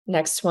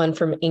Next one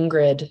from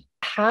Ingrid.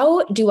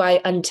 How do I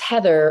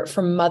untether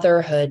from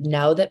motherhood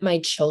now that my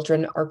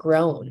children are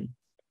grown?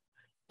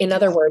 In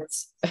other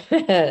words,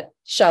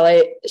 shall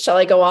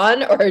I go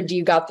on, or do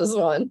you got this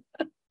one?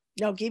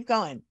 No, keep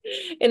going.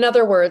 In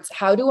other words,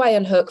 how do I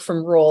unhook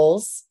from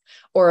roles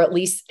or at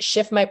least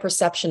shift my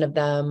perception of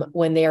them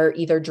when they are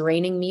either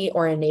draining me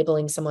or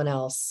enabling someone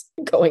else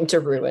going to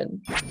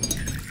ruin?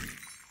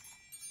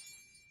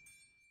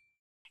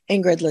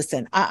 Ingrid,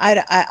 listen,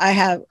 I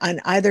have on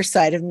either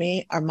side of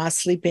me are my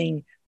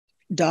sleeping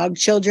dog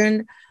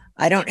children.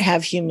 I don't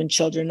have human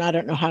children. I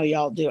don't know how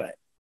y'all do it,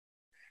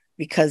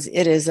 because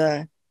it is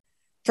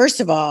first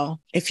of all,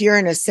 if you're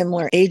in a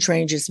similar age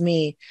range as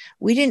me,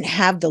 we didn't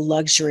have the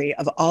luxury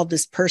of all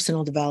this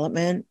personal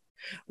development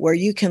where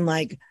you can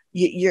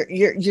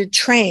you're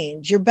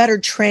trained, you're better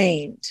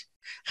trained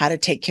how to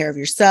take care of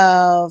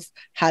yourself,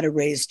 how to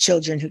raise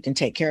children who can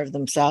take care of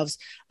themselves.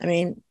 I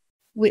mean,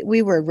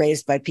 we were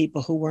raised by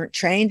people who weren't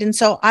trained. And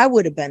so I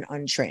would have been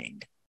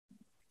untrained.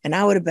 And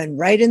I would have been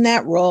right in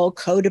that role,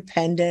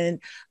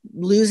 codependent,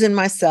 losing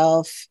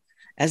myself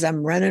as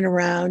I'm running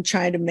around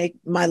trying to make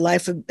my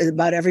life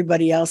about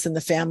everybody else in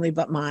the family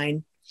but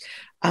mine.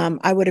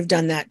 I would have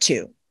done that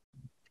too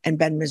and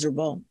been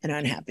miserable and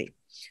unhappy.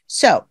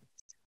 So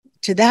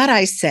to that,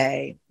 I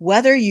say,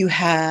 whether you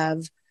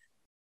have,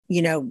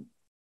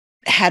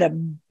 had a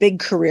big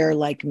career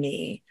like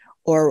me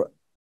or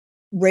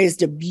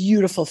raised a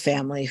beautiful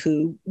family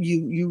who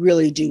you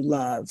really do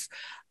love,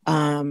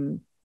 or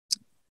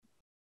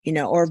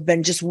have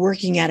been just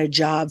working at a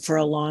job for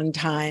a long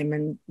time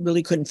and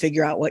really couldn't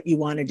figure out what you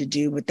wanted to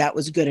do, but that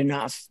was good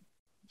enough.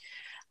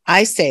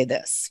 I say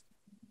this: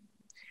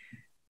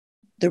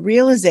 the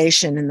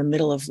realization in the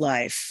middle of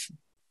life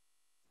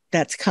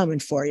that's coming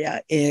for you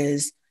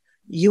is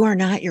you are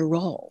not your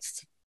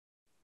roles.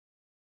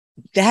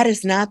 That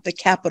is not the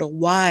capital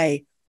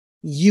Y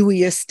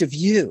youiest of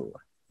you.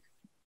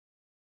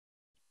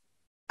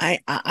 I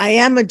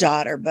am a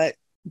daughter, but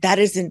that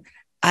isn't,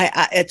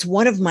 it's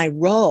one of my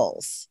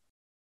roles.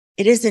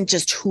 It isn't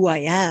just who I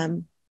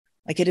am.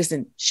 Like, it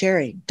isn't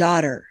Sherry,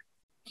 daughter,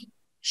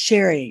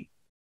 Sherry,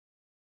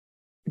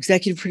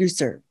 executive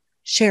producer,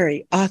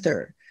 Sherry,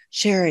 author,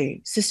 Sherry,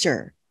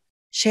 sister,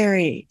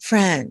 Sherry,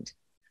 friend.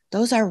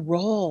 Those are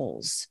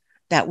roles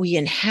that we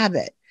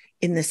inhabit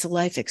in this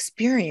life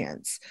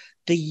experience.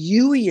 The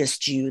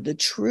youiest you, the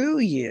true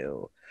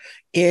you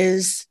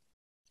is,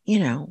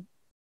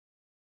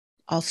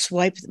 I'll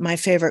swipe my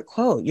favorite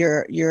quote.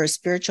 You're a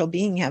spiritual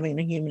being having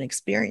a human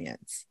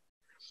experience.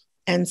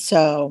 And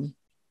so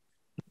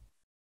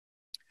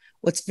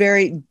what's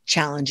very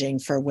challenging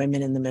for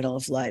women in the middle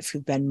of life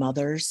who've been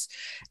mothers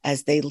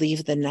as they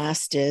leave the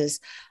nest is,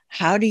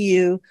 how do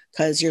you,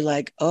 because you're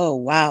like, oh,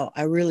 wow,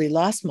 I really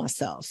lost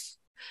myself.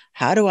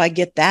 How do I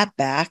get that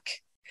back?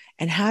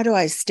 And how do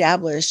I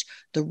establish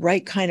the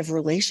right kind of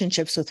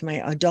relationships with my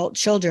adult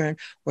children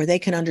where they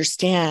can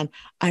understand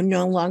I'm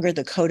no longer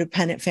the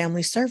codependent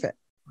family servant?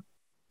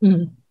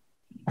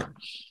 Mm-hmm.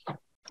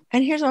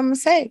 And here's what I'm going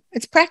to say.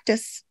 It's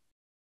practice.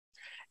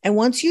 And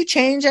once you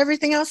change,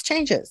 everything else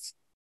changes.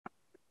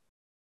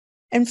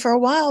 And for a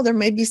while, there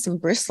may be some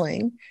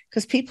bristling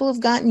because people have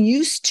gotten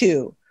used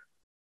to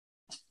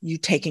you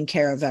taking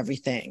care of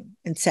everything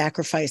and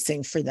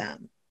sacrificing for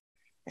them.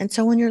 And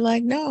so when you're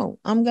like, no,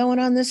 I'm going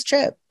on this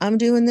trip, I'm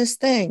doing this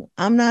thing,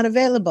 I'm not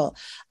available,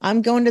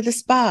 I'm going to the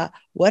spa,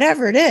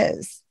 whatever it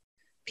is,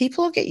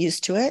 people will get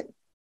used to it.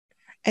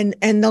 And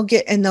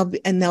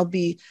they'll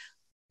be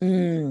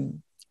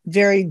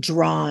very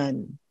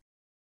drawn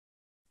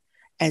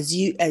as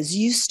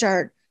you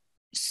start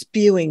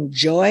spewing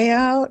joy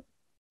out.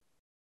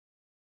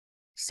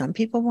 Some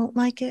people won't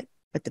like it,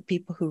 but the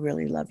people who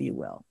really love you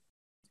will.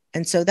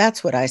 And so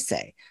that's what I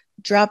say.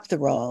 Drop the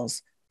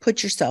roles,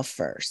 put yourself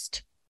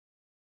first.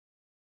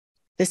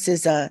 This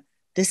is a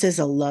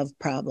love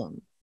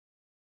problem.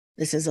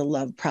 This is a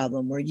love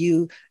problem where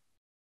you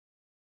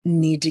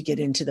need to get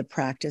into the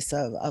practice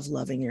of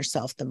loving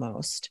yourself the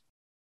most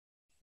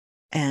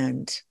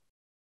and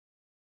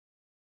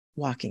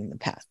walking the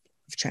path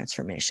of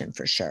transformation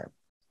for sure.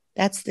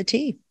 That's the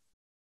tea.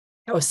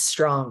 That was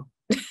strong.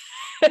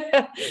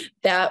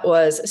 That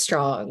was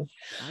strong.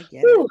 I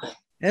get it.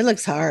 It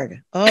looks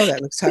hard. Oh,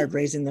 that looks hard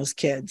raising those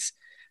kids.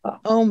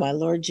 Oh, my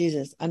Lord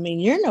Jesus. I mean,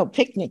 you're no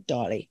picnic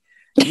dolly.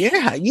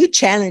 You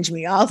challenge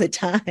me all the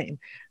time.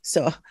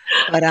 So,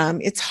 but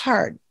it's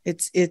hard.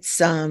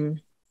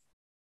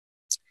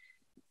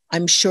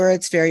 I'm sure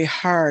it's very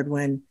hard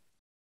when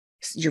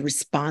you're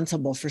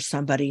responsible for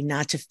somebody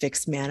not to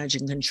fix, manage,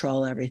 and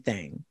control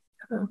everything.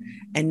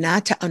 And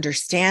not to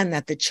understand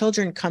that the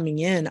children coming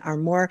in are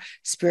more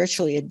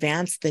spiritually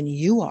advanced than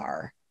you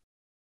are.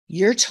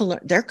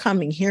 They're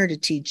coming here to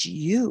teach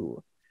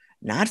you,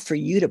 not for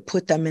you to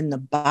put them in the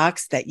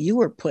box that you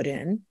were put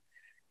in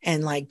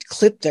and like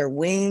clip their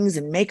wings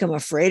and make them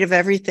afraid of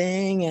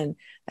everything. And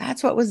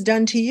that's what was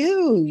done to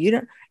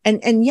you.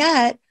 And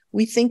yet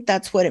we think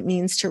that's what it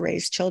means to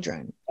raise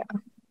children,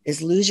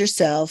 is lose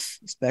yourself,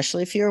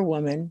 especially if you're a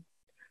woman,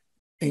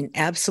 in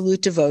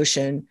absolute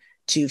devotion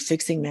to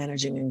fixing,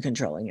 managing, and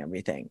controlling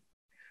everything.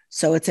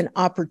 So it's an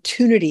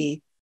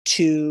opportunity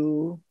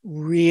to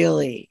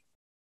really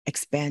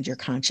expand your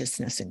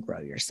consciousness and grow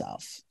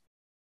yourself.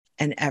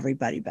 And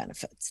everybody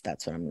benefits.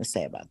 That's what I'm going to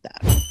say about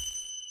that.